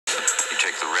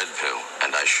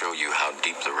I show you how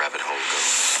deep the rabbit hole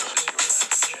goes. This is your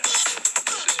last chance.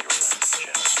 This is your last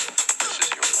chance. This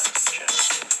is your last chance.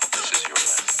 This is your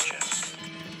last chance.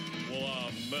 Well,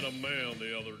 I met a man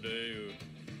the other day who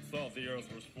thought the earth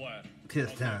was flat.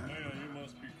 Tis time. Man, you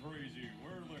must be crazy.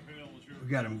 Where the hell is your... We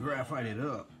got him graphited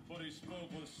up. But he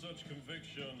spoke with such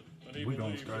conviction that he We're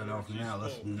gonna start it off now.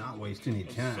 Let's not waste any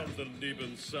time. Something deep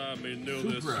inside me knew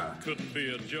this couldn't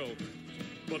be a joke.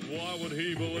 But why would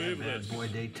he believe Bad this? boy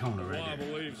Daytona right Why there.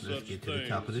 believe Let's such get to the things?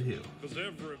 top of the hill. Because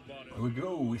everybody... Here we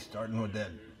go. We starting with that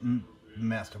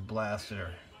Master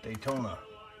Blaster Daytona.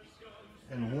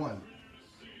 And one.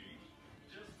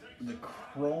 The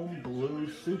Chrome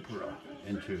Blue Supra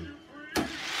into.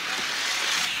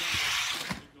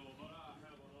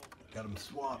 Got them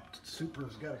swapped.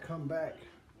 Supra's got to come back.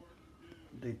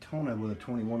 Daytona with a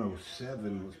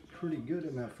 2107 was pretty good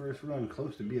in that first run,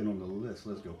 close to being on the list.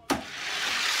 Let's go.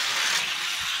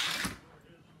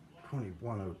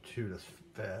 2102, that's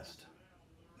fast.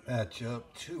 Match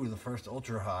up to the first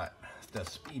Ultra Hot. The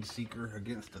Speed Seeker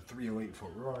against the 308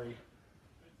 Ferrari.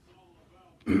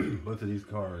 Both of these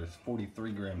cars,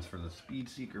 43 grams for the Speed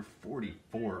Seeker,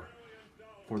 44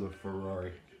 for the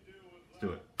Ferrari. Let's do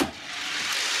it.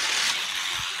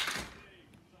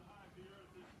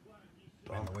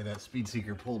 On the way that Speed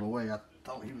Seeker pulled away, I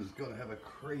thought he was going to have a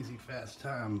crazy fast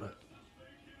time, but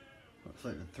looks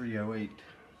like the 308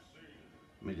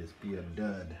 may just be a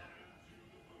dud.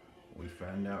 We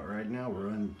find out right now.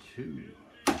 Run 2.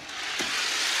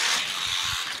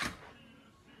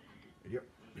 Yep,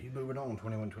 he's moving on.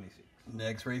 21-26.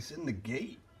 Next race in the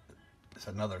gate. It's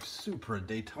another Supra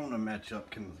Daytona matchup.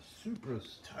 Can the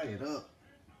Supras tie it up?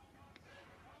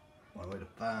 One way to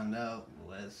find out.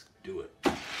 Let's do it.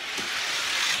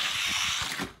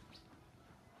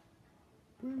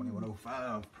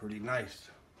 2105, pretty nice.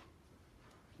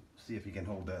 See if he can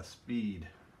hold that speed.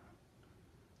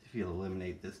 See if he'll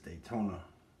eliminate this Daytona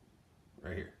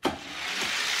right here. Oh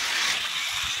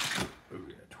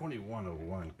yeah,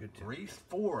 2101, good tip. Race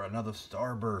 4, another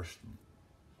Starburst.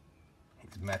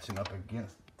 He's matching up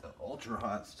against the Ultra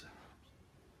Hots.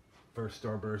 First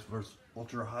Starburst versus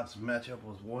Ultra Hots matchup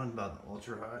was won by the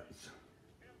Ultra Hots.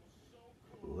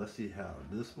 Let's see how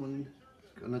this one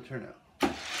is gonna turn out.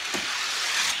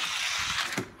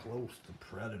 Close to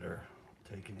Predator,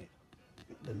 taking it.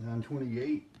 The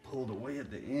 928 pulled away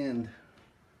at the end.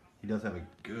 He does have a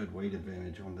good weight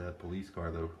advantage on that police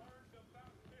car though.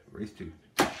 Race 2.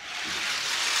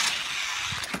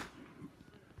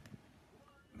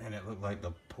 Man, it looked like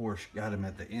the Porsche got him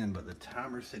at the end, but the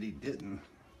timer said he didn't.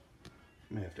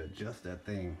 May have to adjust that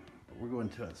thing. But we're going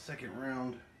to a second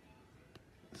round.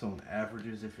 It's on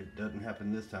averages. If it doesn't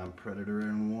happen this time, Predator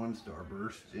in 1,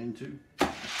 Starburst in 2.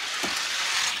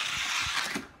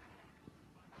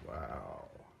 Wow.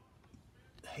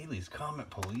 Haley's Comet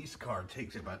police car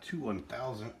takes it by 2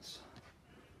 1/1000ths.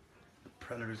 The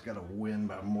Predator's got to win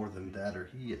by more than that or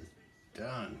he is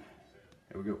done.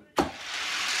 Here we go.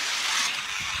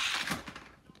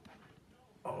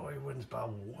 Oh, he wins by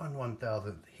 1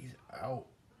 1/1000th. He's out.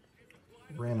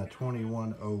 Ran a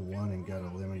 2101 and got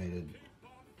eliminated.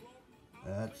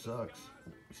 That sucks.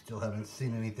 We still haven't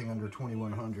seen anything under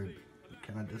 2100.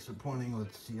 Kind of disappointing.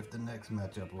 Let's see if the next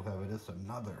matchup will have it. It's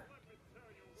another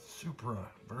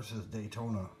Supra versus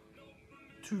Daytona.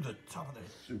 To the top of the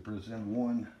Supra's in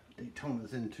 1,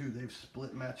 Daytona's in 2. They've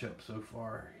split matchup so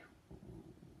far.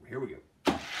 Here we go.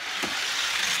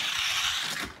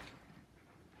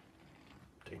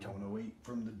 Daytona 8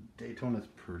 from the Daytona's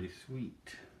pretty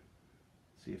sweet.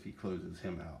 See if he closes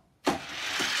him out.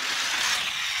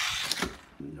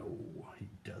 No, he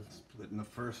does. Split in the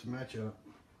first matchup.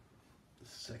 The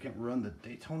second run, the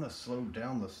Daytona slowed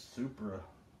down, the Supra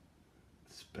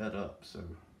sped up, so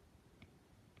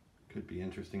could be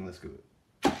interesting. Let's go.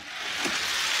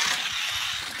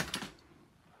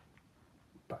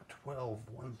 By 12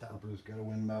 1/1000ths, got to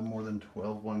win by more than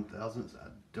 12 1/1000ths. I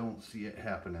don't see it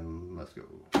happening. Let's go.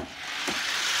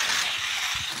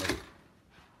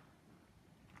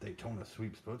 Daytona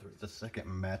sweeps both races. The second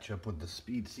matchup with the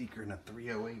Speed Seeker and a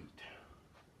 308.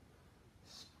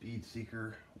 Speed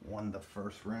Seeker won the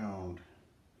first round.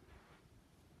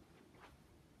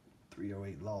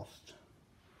 308 lost.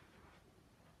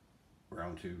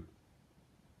 Round 2.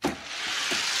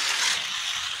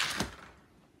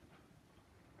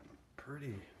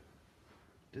 Pretty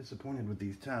disappointed with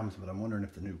these times, but I'm wondering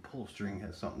if the new pull string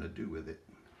has something to do with it.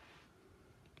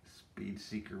 Speed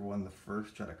Seeker won the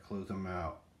first, try to close him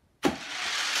out.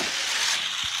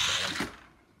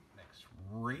 Next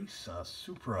race,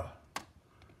 Supra.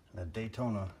 The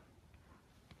Daytona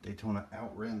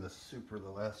outran the Supra the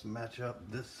last matchup.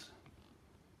 This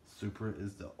Supra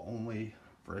is the only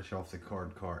fresh off the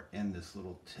card car in this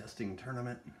little testing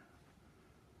tournament.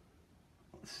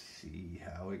 Let's see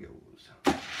how it goes.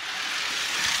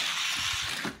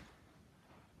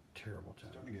 Terrible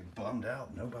time. Starting to get bummed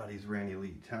out. Nobody's ran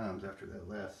elite times after that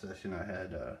last session I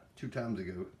had 2 times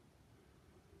ago.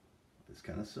 This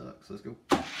kind of sucks. Let's go.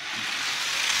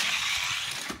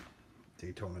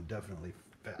 Daytona definitely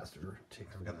faster.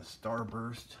 I've got a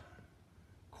Starburst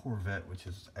Corvette, which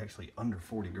is actually under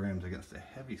 40 grams against a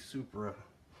heavy Supra.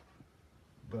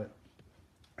 But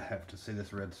I have to say,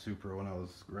 this red Supra, when I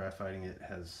was graphiting it,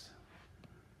 has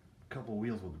a couple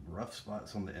wheels with rough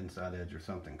spots on the inside edge or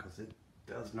something, because it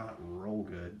does not roll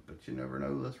good, but you never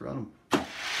know. Let's run them.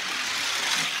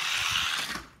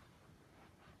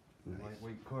 Nice.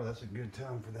 Lightweight car, that's a good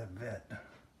time for that vet.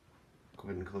 Go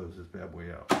ahead and close this bad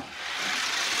boy out.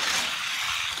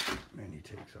 Man, he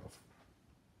takes off.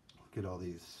 Look at all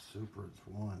these Supras.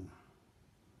 1,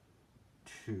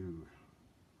 2,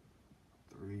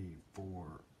 3,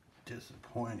 4.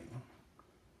 Disappointing.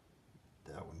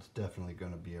 That one's definitely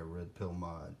going to be a red pill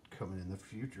mod coming in the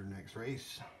future. Next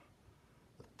race,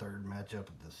 the 3rd matchup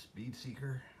of the Speed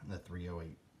Seeker and the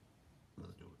 308.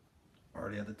 Let's do it.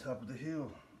 Already at the top of the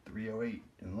hill. 308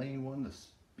 in lane 1, the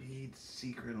Speed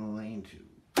Seeker in lane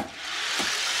 2.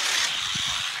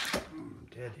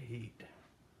 Dead heat.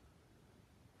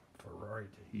 Ferrari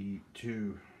to heat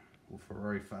 2. Will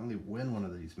Ferrari finally win one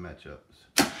of these matchups?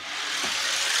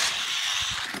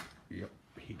 Yep,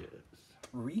 he does.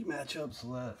 3 matchups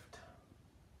left.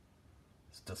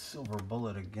 It's the Silver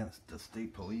Bullet against the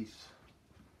State Police.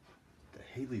 The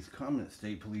Haley's Comet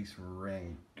State Police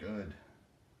ran good.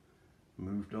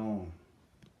 Moved on.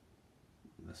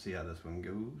 Let's see how this one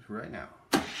goes right now.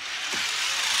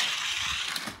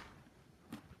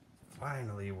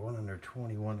 Finally, 1 under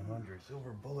 2100.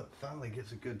 Silver Bullet finally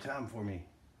gets a good time for me.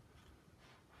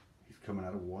 He's coming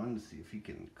out of 1 to see if he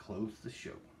can close the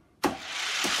show. And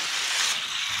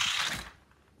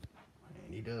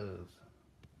he does.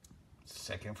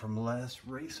 Second from last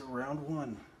race, around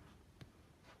 1.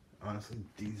 Honestly,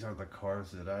 these are the cars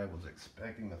that I was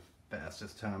expecting the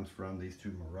fastest times from, these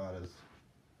 2 Muratas.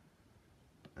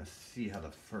 Let's see how the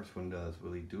first one does.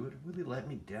 Will he do it? Will he let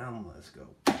me down? Let's go.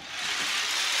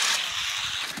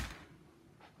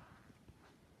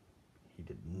 He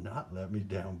did not let me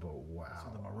down, but wow.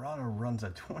 So the Murata runs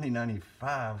a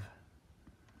 2095.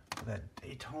 That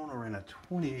Daytona ran a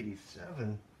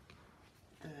 2087.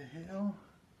 What the hell?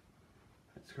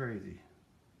 That's crazy.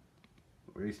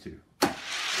 Race 2.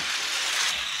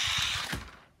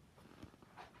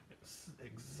 It's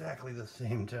exactly the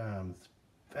same times.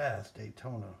 Fast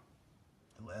Daytona.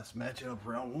 The last matchup,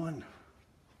 round 1.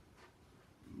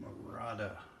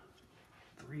 Murata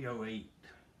 308.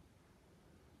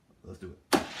 Let's do it.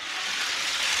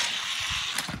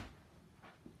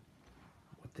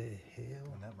 What the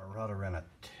hell? And that Murata ran a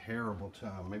terrible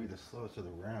time. Maybe the slowest of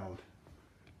the round.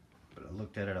 But I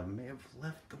looked at it, I may have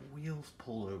left the wheels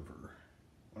pulled over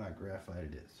when I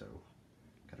graphited it. So,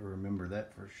 gotta remember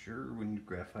that for sure when you're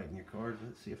graphiting your cars.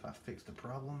 Let's see if I fixed the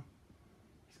problem.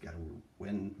 Got to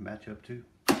win matchup 2.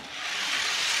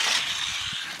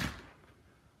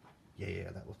 Yeah,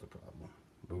 that was the problem.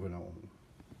 Moving on.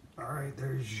 All right,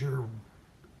 there's your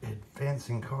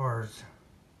advancing cars.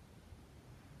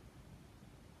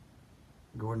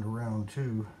 Going to round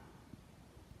 2.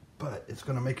 But it's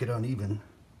going to make it uneven.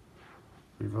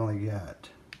 We've only got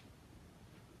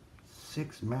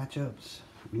 6 matchups.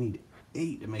 We need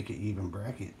 8 to make it even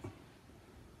bracket.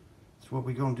 What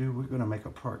we're going to do, we're going to make a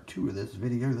part 2 of this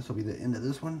video. This will be the end of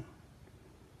this one.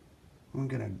 I'm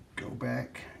going to go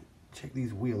back, check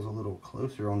these wheels a little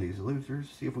closer on these losers,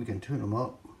 see if we can tune them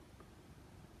up.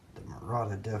 The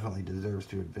Murata definitely deserves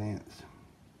to advance.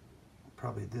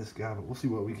 Probably this guy, but we'll see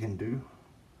what we can do.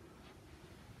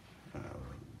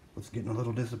 Was getting a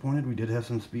little disappointed. We did have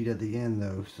some speed at the end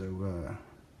though, so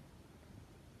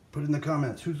put in the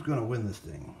comments who's going to win this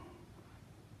thing.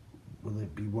 Will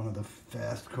it be one of the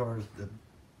fast cars, the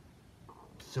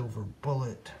Silver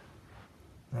Bullet,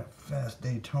 that fast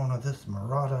Daytona, this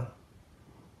Murata?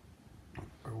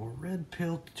 Or will Red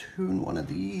Pill tune one of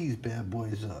these bad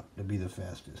boys up to be the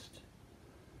fastest?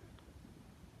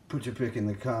 Put your pick in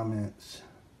the comments.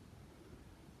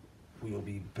 We'll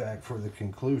be back for the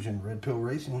conclusion. Red Pill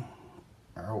Racing,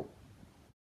 out.